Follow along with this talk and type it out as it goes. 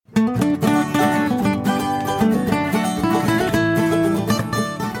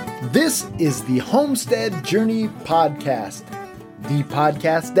is the Homestead Journey Podcast, the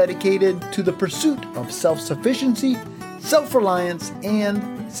podcast dedicated to the pursuit of self-sufficiency, self-reliance, and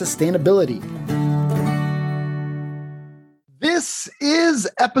sustainability. This is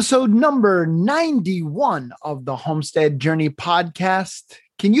episode number 91 of the Homestead Journey Podcast.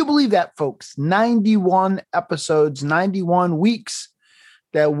 Can you believe that, folks? 91 episodes, 91 weeks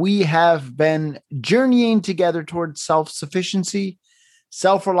that we have been journeying together towards self-sufficiency,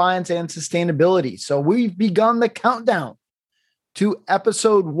 self-reliance, and sustainability. So we've begun the countdown to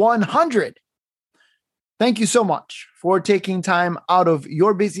episode 100. Thank you so much for taking time out of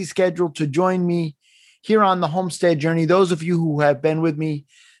your busy schedule to join me here on the Homestead Journey. Those of you who have been with me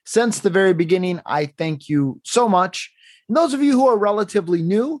since the very beginning, I thank you so much. And those of you who are relatively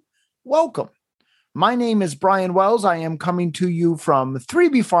new, welcome. My name is Brian Wells. I am coming to you from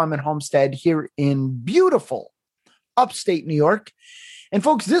 3B Farm and Homestead here in beautiful upstate New York. And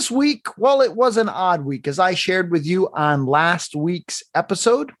folks, this week, well, it was an odd week. As I shared with you on last week's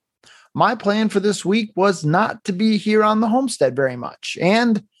episode, my plan for this week was not to be here on the homestead very much.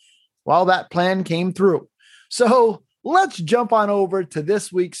 And, well, that plan came through. So let's jump on over to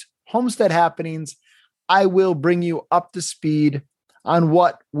this week's homestead happenings. I will bring you up to speed on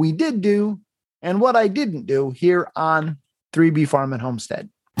what we did do and what I didn't do here on 3B Farm and Homestead.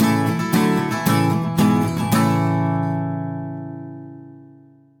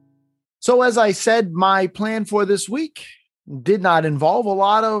 So as I said, my plan for this week did not involve a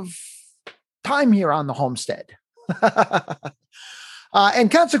lot of time here on the homestead.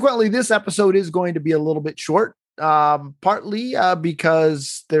 And consequently, this episode is going to be a little bit short, partly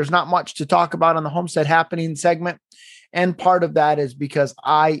because there's not much to talk about on the homestead happening segment. And part of that is because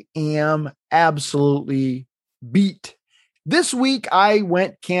I am absolutely beat. This week, I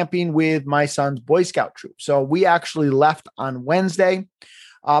went camping with my son's Boy Scout troop. So we actually left on Wednesday.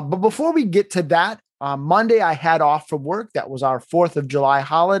 But before we get to that, Monday I had off from work. That was our 4th of July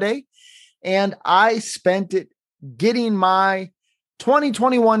holiday. And I spent it getting my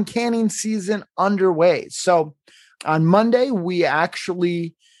 2021 canning season underway. So on Monday, we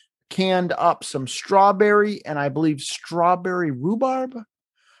actually canned up some strawberry and I believe strawberry rhubarb.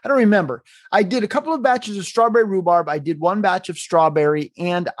 I don't remember. I did a couple of batches of strawberry rhubarb. I did one batch of strawberry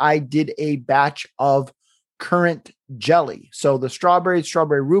and I did a batch of currant jelly. So the strawberry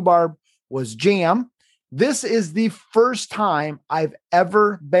rhubarb was jam. This is the first time I've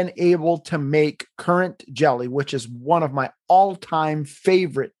ever been able to make currant jelly, which is one of my all-time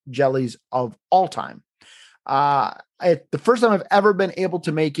favorite jellies of all time. The first time I've ever been able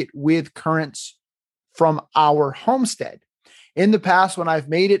to make it with currants from our homestead. In the past, when I've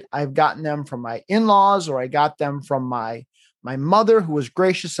made it, I've gotten them from my in-laws or I got them from my mother, who was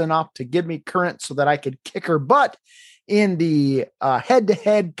gracious enough to give me currants so that I could kick her butt in the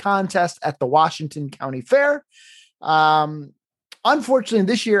head-to-head contest at the Washington County Fair. Unfortunately,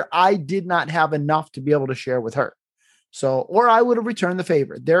 this year, I did not have enough to be able to share with her. Or I would have returned the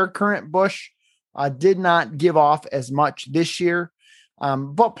favor. Their currant bush did not give off as much this year.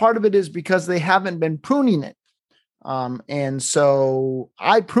 But part of it is because they haven't been pruning it. And so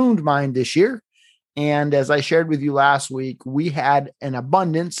I pruned mine this year. And as I shared with you last week, we had an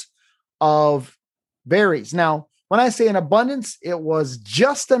abundance of berries. Now, when I say an abundance, it was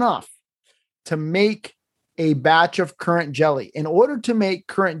just enough to make a batch of currant jelly. In order to make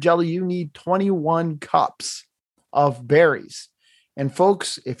currant jelly, you need 21 cups of berries. And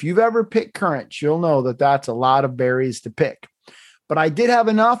folks, if you've ever picked currants, you'll know that that's a lot of berries to pick. But I did have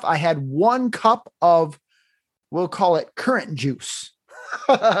enough. I had 1 cup of, we'll call it currant juice.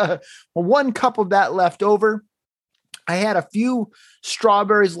 Well, 1 cup of that left over. I had a few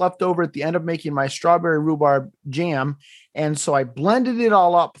strawberries left over at the end of making my strawberry rhubarb jam. And so I blended it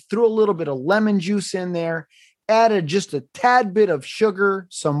all up, threw a little bit of lemon juice in there, added just a tad bit of sugar,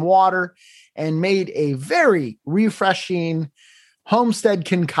 some water, and made a very refreshing homestead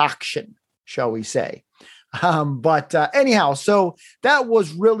concoction, shall we say. Anyhow, so that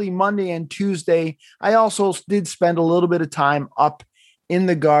was really Monday and Tuesday. I also did spend a little bit of time up in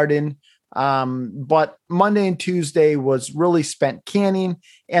the garden. But Monday and Tuesday was really spent canning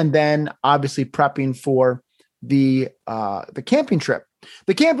and then obviously prepping for the camping trip.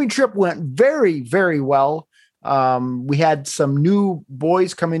 The camping trip went very, very well. We had some new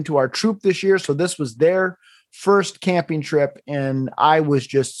boys come into our troop this year. So this was their first camping trip. And I was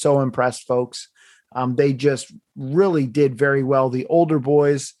just so impressed, folks. They just really did very well. The older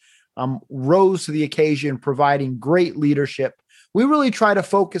boys rose to the occasion, providing great leadership. We really try to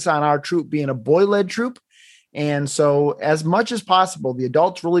focus on our troop being a boy-led troop. And so as much as possible, the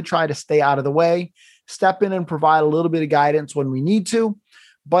adults really try to stay out of the way, step in and provide a little bit of guidance when we need to.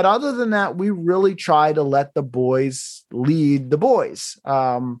 But other than that, we really try to let the boys lead the boys.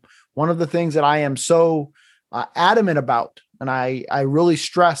 One of the things that I am so adamant about, and I really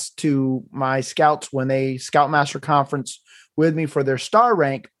stress to my scouts when they Scoutmaster Conference with me for their star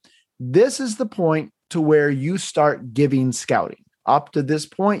rank, this is the point to where you start giving scouting. Up to this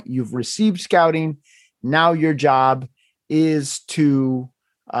point, you've received scouting. Now your job is to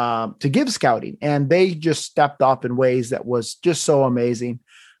give scouting. And they just stepped up in ways that was just so amazing.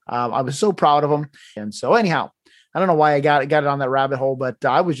 I was so proud of them. And so anyhow, I don't know why I got it on that rabbit hole, but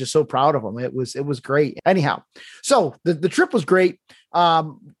I was just so proud of them. It was great. Anyhow, so the trip was great.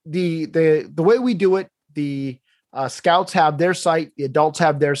 The way we do it, the scouts have their site, the adults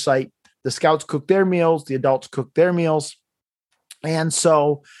have their site. The scouts cook their meals, the adults cook their meals. And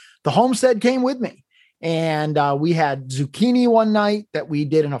so the Homestead came with me. And we had zucchini one night that we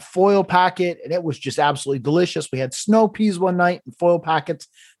did in a foil packet, and it was just absolutely delicious. We had snow peas one night in foil packets,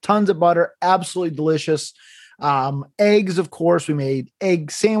 tons of butter, absolutely delicious. Eggs, of course, we made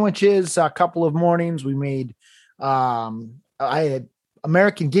egg sandwiches a couple of mornings. We made, I had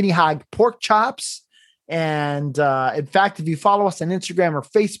American guinea hog pork chops. And in fact, if you follow us on Instagram or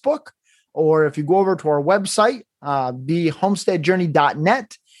Facebook, or if you go over to our website,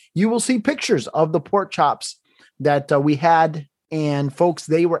 thehomesteadjourney.net, you will see pictures of the pork chops that we had. And folks,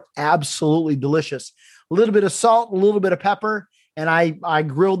 they were absolutely delicious. A little bit of salt, a little bit of pepper, and I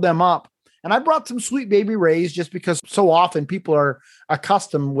grilled them up. And I brought some Sweet Baby Ray's just because so often people are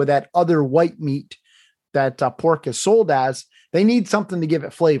accustomed with that other white meat that pork is sold as. They need something to give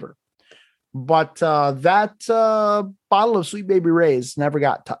it flavor. But that bottle of Sweet Baby Ray's never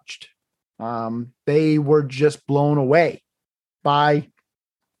got touched. They were just blown away by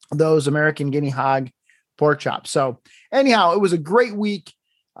those American guinea hog pork chops. So anyhow, it was a great week.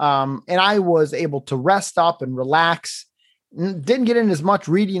 And I was able to rest up and relax. Didn't get in as much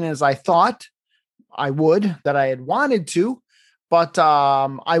reading as I thought I would, that I had wanted to, but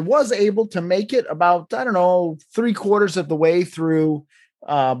I was able to make it about, 3/4 of the way through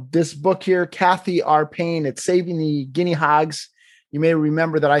this book here, Kathy R. Payne, It's Saving the Guinea Hogs. You may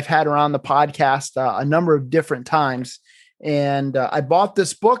remember that I've had her on the podcast a number of different times. And I bought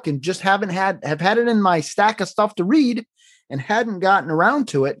this book and just have had it in my stack of stuff to read and hadn't gotten around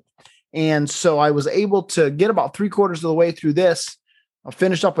to it. And so I was able to get about 3/4 of the way through this. I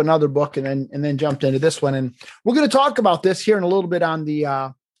finished up another book and then jumped into this one. And we're going to talk about this here in a little bit on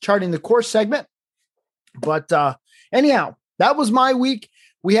the Charting the Course segment. But anyhow, that was my week.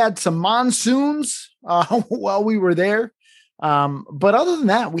 We had some monsoons while we were there. But other than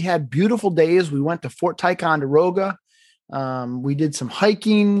that, we had beautiful days. We went to Fort Ticonderoga. We did some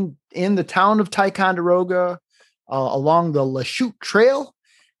hiking in the town of Ticonderoga along the Lachute Trail.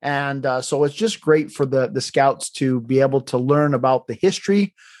 And so it's just great for the scouts to be able to learn about the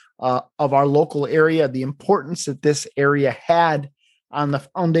history of our local area, the importance that this area had on the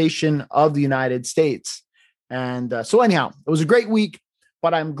foundation of the United States. And so anyhow, it was a great week,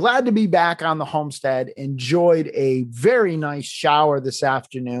 but I'm glad to be back on the Homestead. Enjoyed a very nice shower this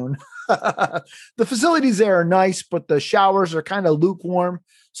afternoon. The facilities there are nice, but the showers are kind of lukewarm.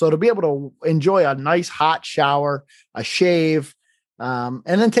 So to be able to enjoy a nice hot shower, a shave, and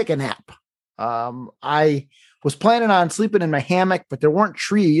then take a nap. I was planning on sleeping in my hammock, but there weren't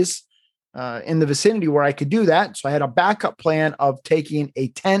trees in the vicinity where I could do that. So I had a backup plan of taking a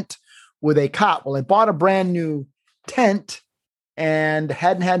tent with a cot. Well, I bought a brand new tent and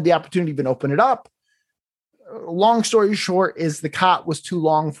hadn't had the opportunity to even open it up. Long story short is the cot was too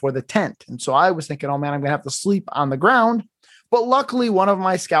long for the tent. And so I was thinking, oh man, I'm going to have to sleep on the ground. But luckily one of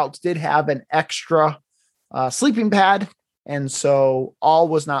my scouts did have an extra sleeping pad. And so all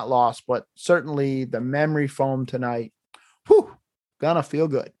was not lost, but certainly the memory foam tonight, gonna feel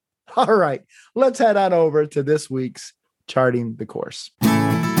good. All right, let's head on over to this week's Charting the Course.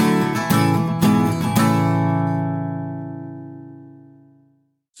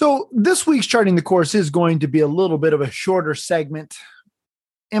 So this week's Charting the Course is going to be a little bit of a shorter segment,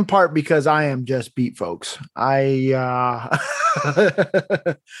 in part because I am just beat, folks. I'm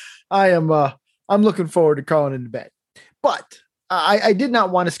looking forward to calling it to bed. But I did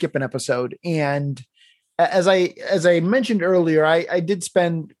not want to skip an episode. And as I mentioned earlier, I did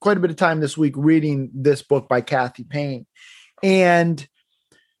spend quite a bit of time this week reading this book by Kathy Payne. And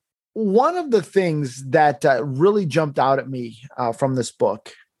one of the things that really jumped out at me from this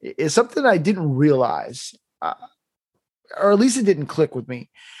book is something I didn't realize, or at least it didn't click with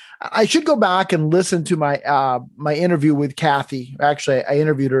me. I should go back and listen to my my interview with Kathy. Actually, I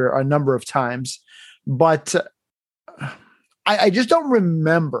interviewed her a number of times, but I just don't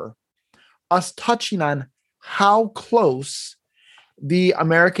remember us touching on how close the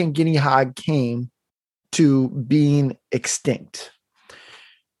American guinea hog came to being extinct.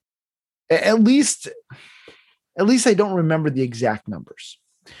 At least I don't remember the exact numbers.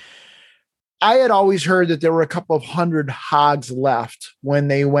 I had always heard that there were a couple of hundred hogs left when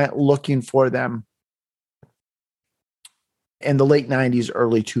they went looking for them in the late 90s,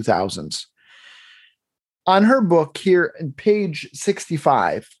 early 2000s. On her book here in page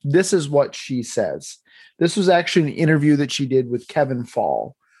 65, this is what she says. This was actually an interview that she did with Kevin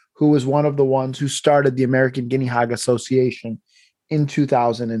Fall, who was one of the ones who started the American Guinea Hog Association in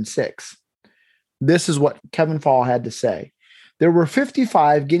 2006. This is what Kevin Fall had to say. There were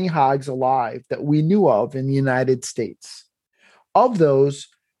 55 guinea hogs alive that we knew of in the United States. Of those,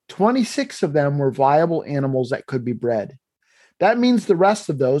 26 of them were viable animals that could be bred. That means the rest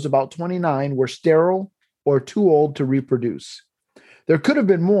of those, about 29, were sterile or too old to reproduce. There could have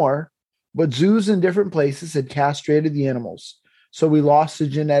been more, but zoos in different places had castrated the animals, so we lost the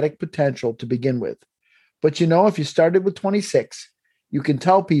genetic potential to begin with. But if you started with 26, you can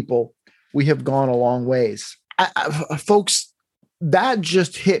tell people we have gone a long ways. Folks, that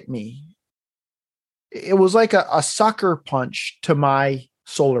just hit me. It was like a sucker punch to my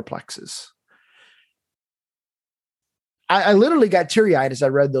solar plexus. I literally got teary-eyed as I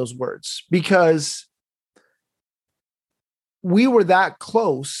read those words because we were that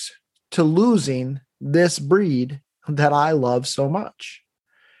close to losing this breed that I love so much.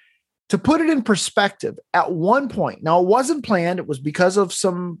 To put it in perspective, at one point, now it wasn't planned, it was because of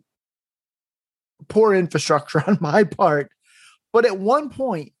some poor infrastructure on my part, but at one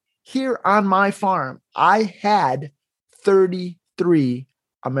point here on my farm, I had 33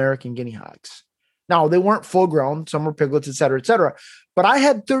 American guinea hogs. Now, they weren't full grown, some were piglets, et cetera, but I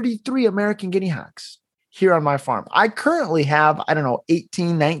had 33 American guinea hogs here on my farm. I currently have,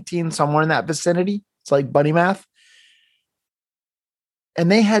 18, 19, somewhere in that vicinity. It's like bunny math.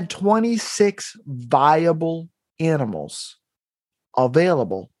 And they had 26 viable animals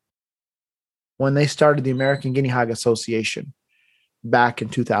available when they started the American Guinea Hog Association back in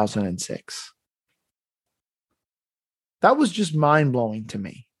 2006. That was just mind-blowing to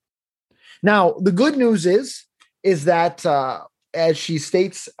me. Now, the good news is that, as she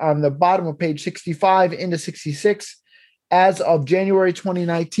states on the bottom of page 65 into 66, as of January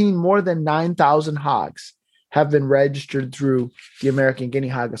 2019, more than 9,000 hogs have been registered through the American Guinea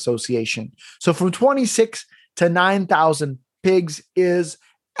Hog Association. So from 26 to 9,000 pigs is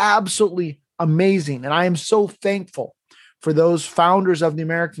absolutely amazing. And I am so thankful for those founders of the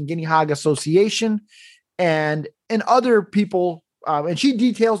American Guinea Hog Association and other people. And she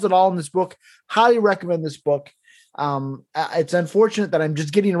details it all in this book. Highly recommend this book. It's unfortunate that I'm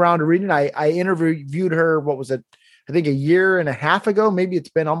just getting around to reading it. I interviewed her, what was it? I think a year and a half ago, maybe it's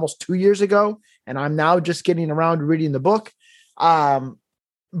been almost 2 years ago. And I'm now just getting around to reading the book.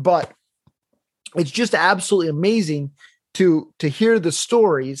 But it's just absolutely amazing to hear the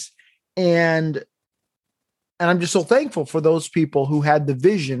stories. And I'm just so thankful for those people who had the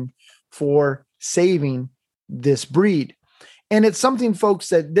vision for saving this breed. And it's something, folks,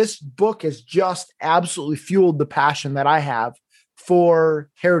 that this book has just absolutely fueled the passion that I have for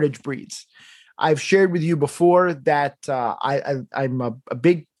heritage breeds. I've shared with you before that I'm a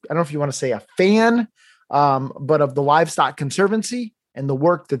big, I don't know if you want to say a fan, but of the Livestock Conservancy and the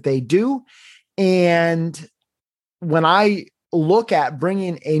work that they do. And when I look at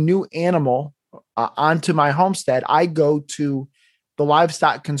bringing a new animal onto my homestead, I go to the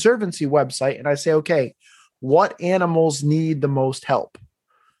Livestock Conservancy website and I say, okay, what animals need the most help?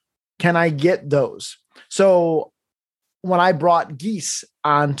 Can I get those? So when I brought geese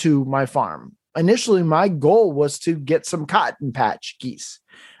onto my farm, initially my goal was to get some cotton patch geese.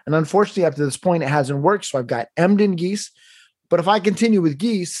 And unfortunately, up to this point, it hasn't worked. So I've got Emden geese. But if I continue with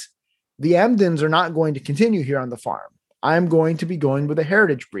geese, the Emdens are not going to continue here on the farm. I'm going to be going with a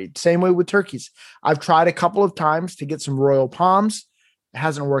heritage breed. Same way with turkeys. I've tried a couple of times to get some Royal Palms. It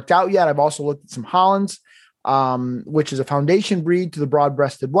hasn't worked out yet. I've also looked at some Hollands, which is a foundation breed to the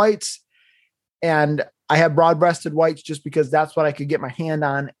broad-breasted whites. And I have broad-breasted whites just because that's what I could get my hand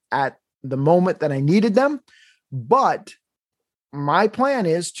on at the moment that I needed them. But my plan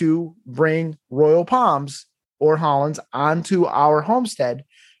is to bring Royal Palms or Hollands onto our homestead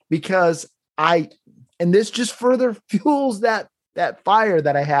because and this just further fuels that fire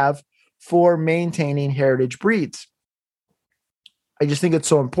that I have for maintaining heritage breeds. I just think it's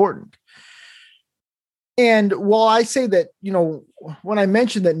so important. And while I say that, when I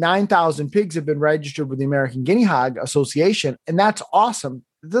mentioned that 9,000 pigs have been registered with the American Guinea Hog Association, and that's awesome,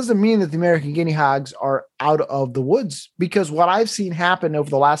 it doesn't mean that the American guinea hogs are out of the woods, because what I've seen happen over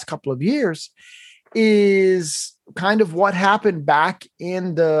the last couple of years is kind of what happened back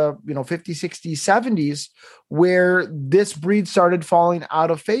in the 50s, 60s, 70s, where this breed started falling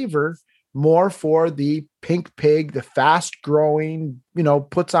out of favor more for the pink pig, the fast growing,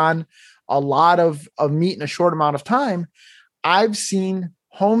 puts on a lot of meat in a short amount of time. I've seen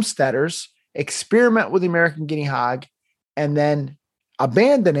homesteaders experiment with the American guinea hog and then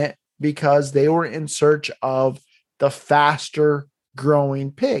abandon it because they were in search of the faster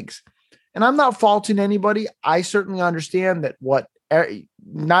growing pigs. And I'm not faulting anybody. I certainly understand that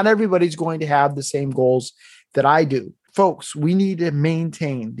not everybody's going to have the same goals that I do. Folks, we need to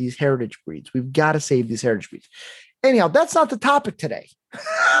maintain these heritage breeds. We've got to save these heritage breeds. Anyhow, that's not the topic today.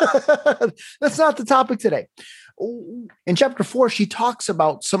 That's not the topic today. In chapter 4, she talks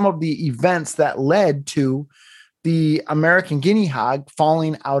about some of the events that led to the American guinea hog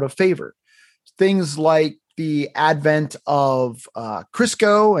falling out of favor. Things like the advent of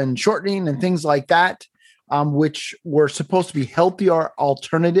Crisco and shortening and things like that, which were supposed to be healthier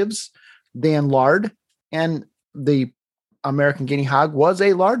alternatives than lard. And the American guinea hog was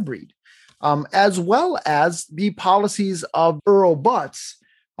a lard breed, as well as the policies of Earl Butz.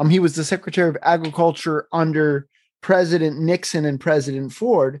 He was the Secretary of Agriculture under President Nixon and President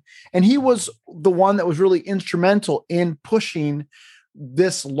Ford. And he was the one that was really instrumental in pushing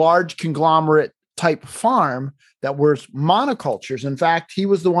this large conglomerate type farm that was monocultures. In fact, he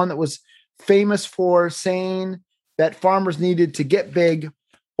was the one that was famous for saying that farmers needed to get big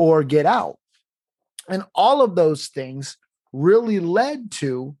or get out. And all of those things really led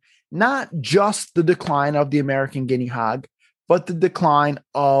to not just the decline of the American guinea hog, but the decline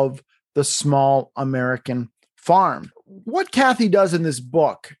of the small American farm. What Kathy does in this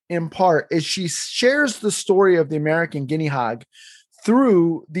book, in part, is she shares the story of the American guinea hog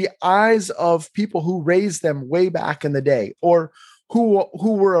through the eyes of people who raised them way back in the day, or who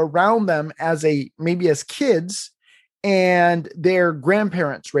were around them maybe as kids, and their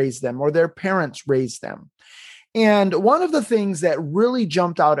grandparents raised them or their parents raised them. And one of the things that really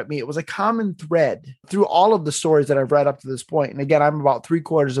jumped out at me, it was a common thread through all of the stories that I've read up to this point, and again, I'm about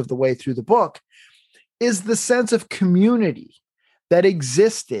 3/4 of the way through the book, is the sense of community that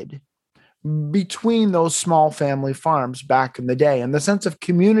existed between those small family farms back in the day, and the sense of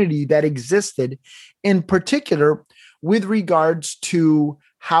community that existed in particular with regards to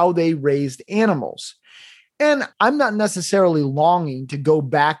how they raised animals. And I'm not necessarily longing to go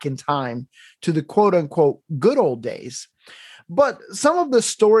back in time to the quote unquote good old days, but some of the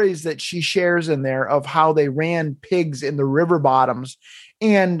stories that she shares in there of how they ran pigs in the river bottoms,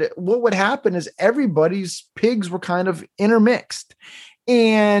 and what would happen is everybody's pigs were kind of intermixed,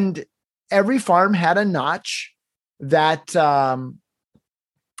 and every farm had a notch that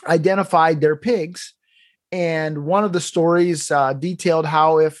identified their pigs. And one of the stories detailed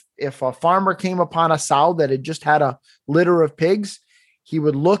how if a farmer came upon a sow that had just had a litter of pigs, he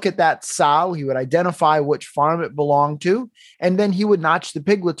would look at that sow, he would identify which farm it belonged to, and then he would notch the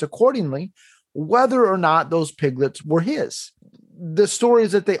piglets accordingly, whether or not those piglets were his. The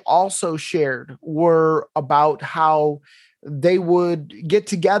stories that they also shared were about how they would get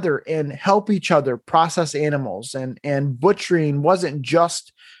together and help each other process animals, and butchering wasn't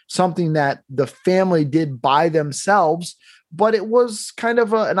just something that the family did by themselves, but it was kind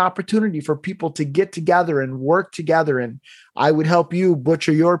of an opportunity for people to get together and work together. And I would help you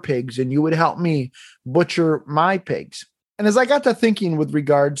butcher your pigs, and you would help me butcher my pigs. And as I got to thinking with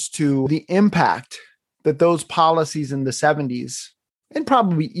regards to the impact that those policies in the 70s, and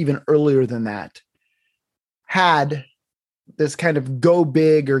probably even earlier than that, had this kind of go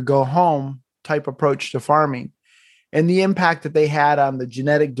big or go home type approach to farming, and the impact that they had on the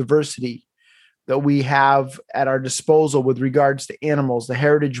genetic diversity that we have at our disposal with regards to animals, the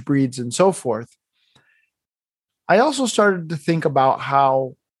heritage breeds and so forth, I also started to think about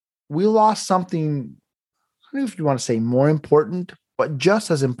how we lost something, I don't know if you want to say more important, but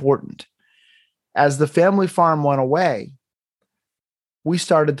just as important. As the family farm went away, we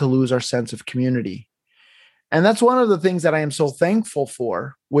started to lose our sense of community. And that's one of the things that I am so thankful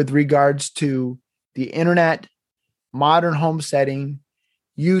for with regards to the internet, modern homesteading,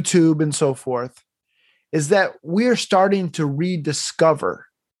 YouTube, and so forth, is that we're starting to rediscover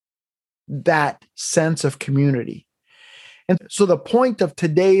that sense of community. And so the point of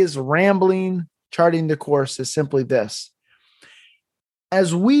today's rambling, charting the course is simply this.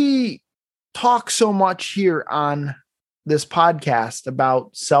 As we talk so much here on this podcast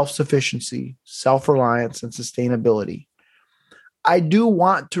about self-sufficiency, self-reliance, and sustainability, I do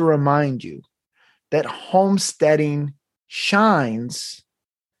want to remind you that homesteading shines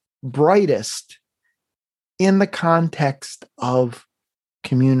brightest in the context of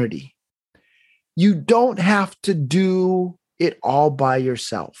community. You don't have to do it all by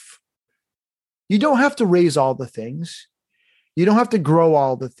yourself. You don't have to raise all the things. You don't have to grow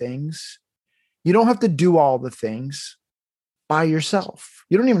all the things. You don't have to do all the things by yourself.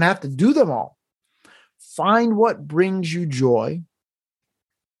 You don't even have to do them all. Find what brings you joy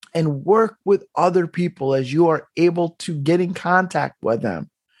and work with other people as you are able to get in contact with them,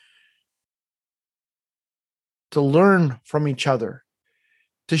 to learn from each other,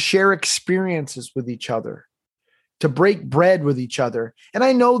 to share experiences with each other, to break bread with each other. And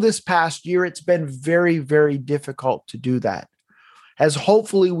I know this past year, it's been very, very difficult to do that. As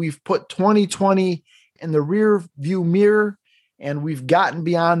hopefully we've put 2020 in the rear view mirror and we've gotten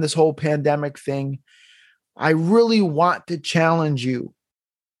beyond this whole pandemic thing, I really want to challenge you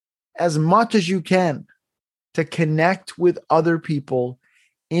as much as you can to connect with other people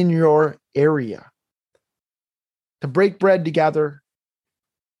in your area, to break bread together,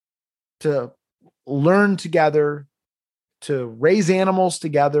 to learn together, to raise animals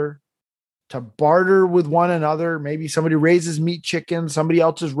together, to barter with one another. Maybe somebody raises meat chickens, somebody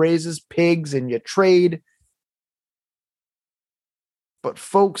else raises pigs, and you trade. But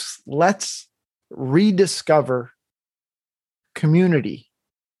folks, let's rediscover community,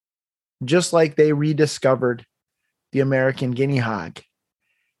 just like they rediscovered the American guinea hog.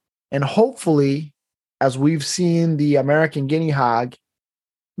 And hopefully, as we've seen the American guinea hog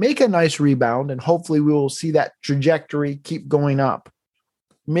make a nice rebound, and hopefully we will see that trajectory keep going up,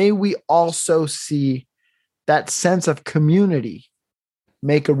 may we also see that sense of community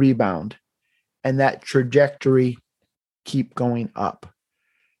make a rebound and that trajectory keep going up.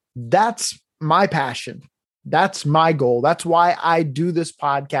 That's my passion. That's my goal. That's why I do this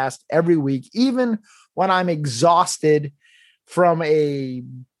podcast every week, even when I'm exhausted from a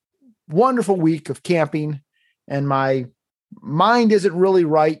wonderful week of camping and my mind isn't really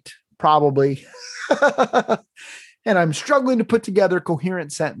right, probably. And I'm struggling to put together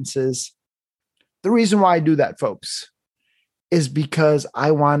coherent sentences. The reason why I do that, folks, is because I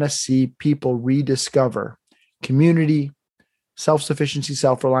want to see people rediscover community, self-sufficiency,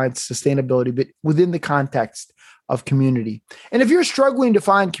 self-reliance, sustainability, but within the context of community. And if you're struggling to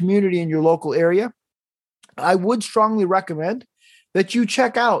find community in your local area, I would strongly recommend that you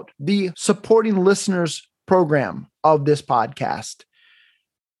check out the supporting listeners program of this podcast.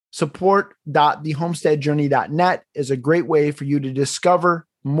 Support.thehomesteadjourney.net is a great way for you to discover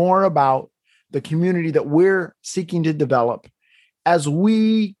more about the community that we're seeking to develop as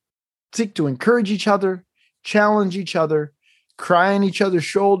we seek to encourage each other, challenge each other, cry on each other's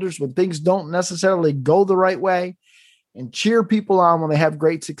shoulders when things don't necessarily go the right way, and cheer people on when they have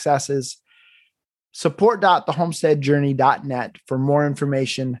great successes. Support.thehomesteadjourney.net for more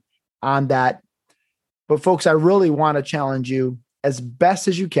information on that. But folks, I really want to challenge you as best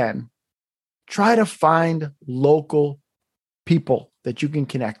as you can. Try to find local people that you can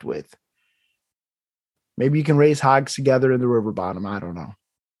connect with. Maybe you can raise hogs together in the river bottom. I don't know.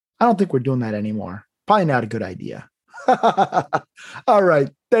 I don't think we're doing that anymore. Probably not a good idea. All right.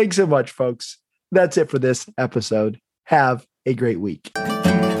 Thanks so much, folks. That's it for this episode. Have a great week.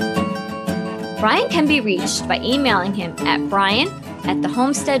 Brian can be reached by emailing him at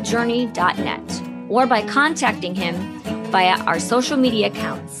brian@thehomesteadjourney.net or by contacting him via our social media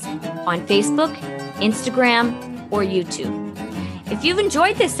accounts on Facebook, Instagram, or YouTube. If you've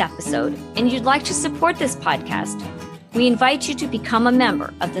enjoyed this episode and you'd like to support this podcast, we invite you to become a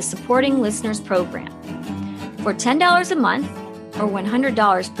member of the Supporting Listeners Program. For $10 a month or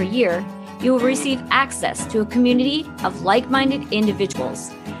 $100 per year, you will receive access to a community of like-minded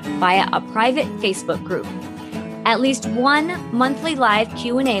individuals via a private Facebook group, at least one monthly live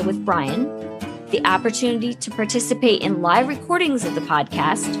Q&A with Brian, the opportunity to participate in live recordings of the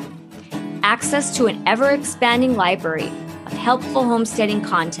podcast, access to an ever-expanding library of helpful homesteading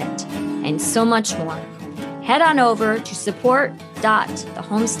content, and so much more. Head on over to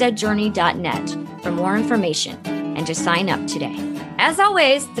support.thehomesteadjourney.net for more information and to sign up today. As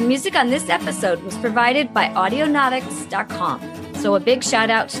always, the music on this episode was provided by audionautics.com, so a big shout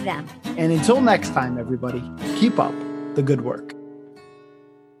out to them. And until next time, everybody, keep up the good work.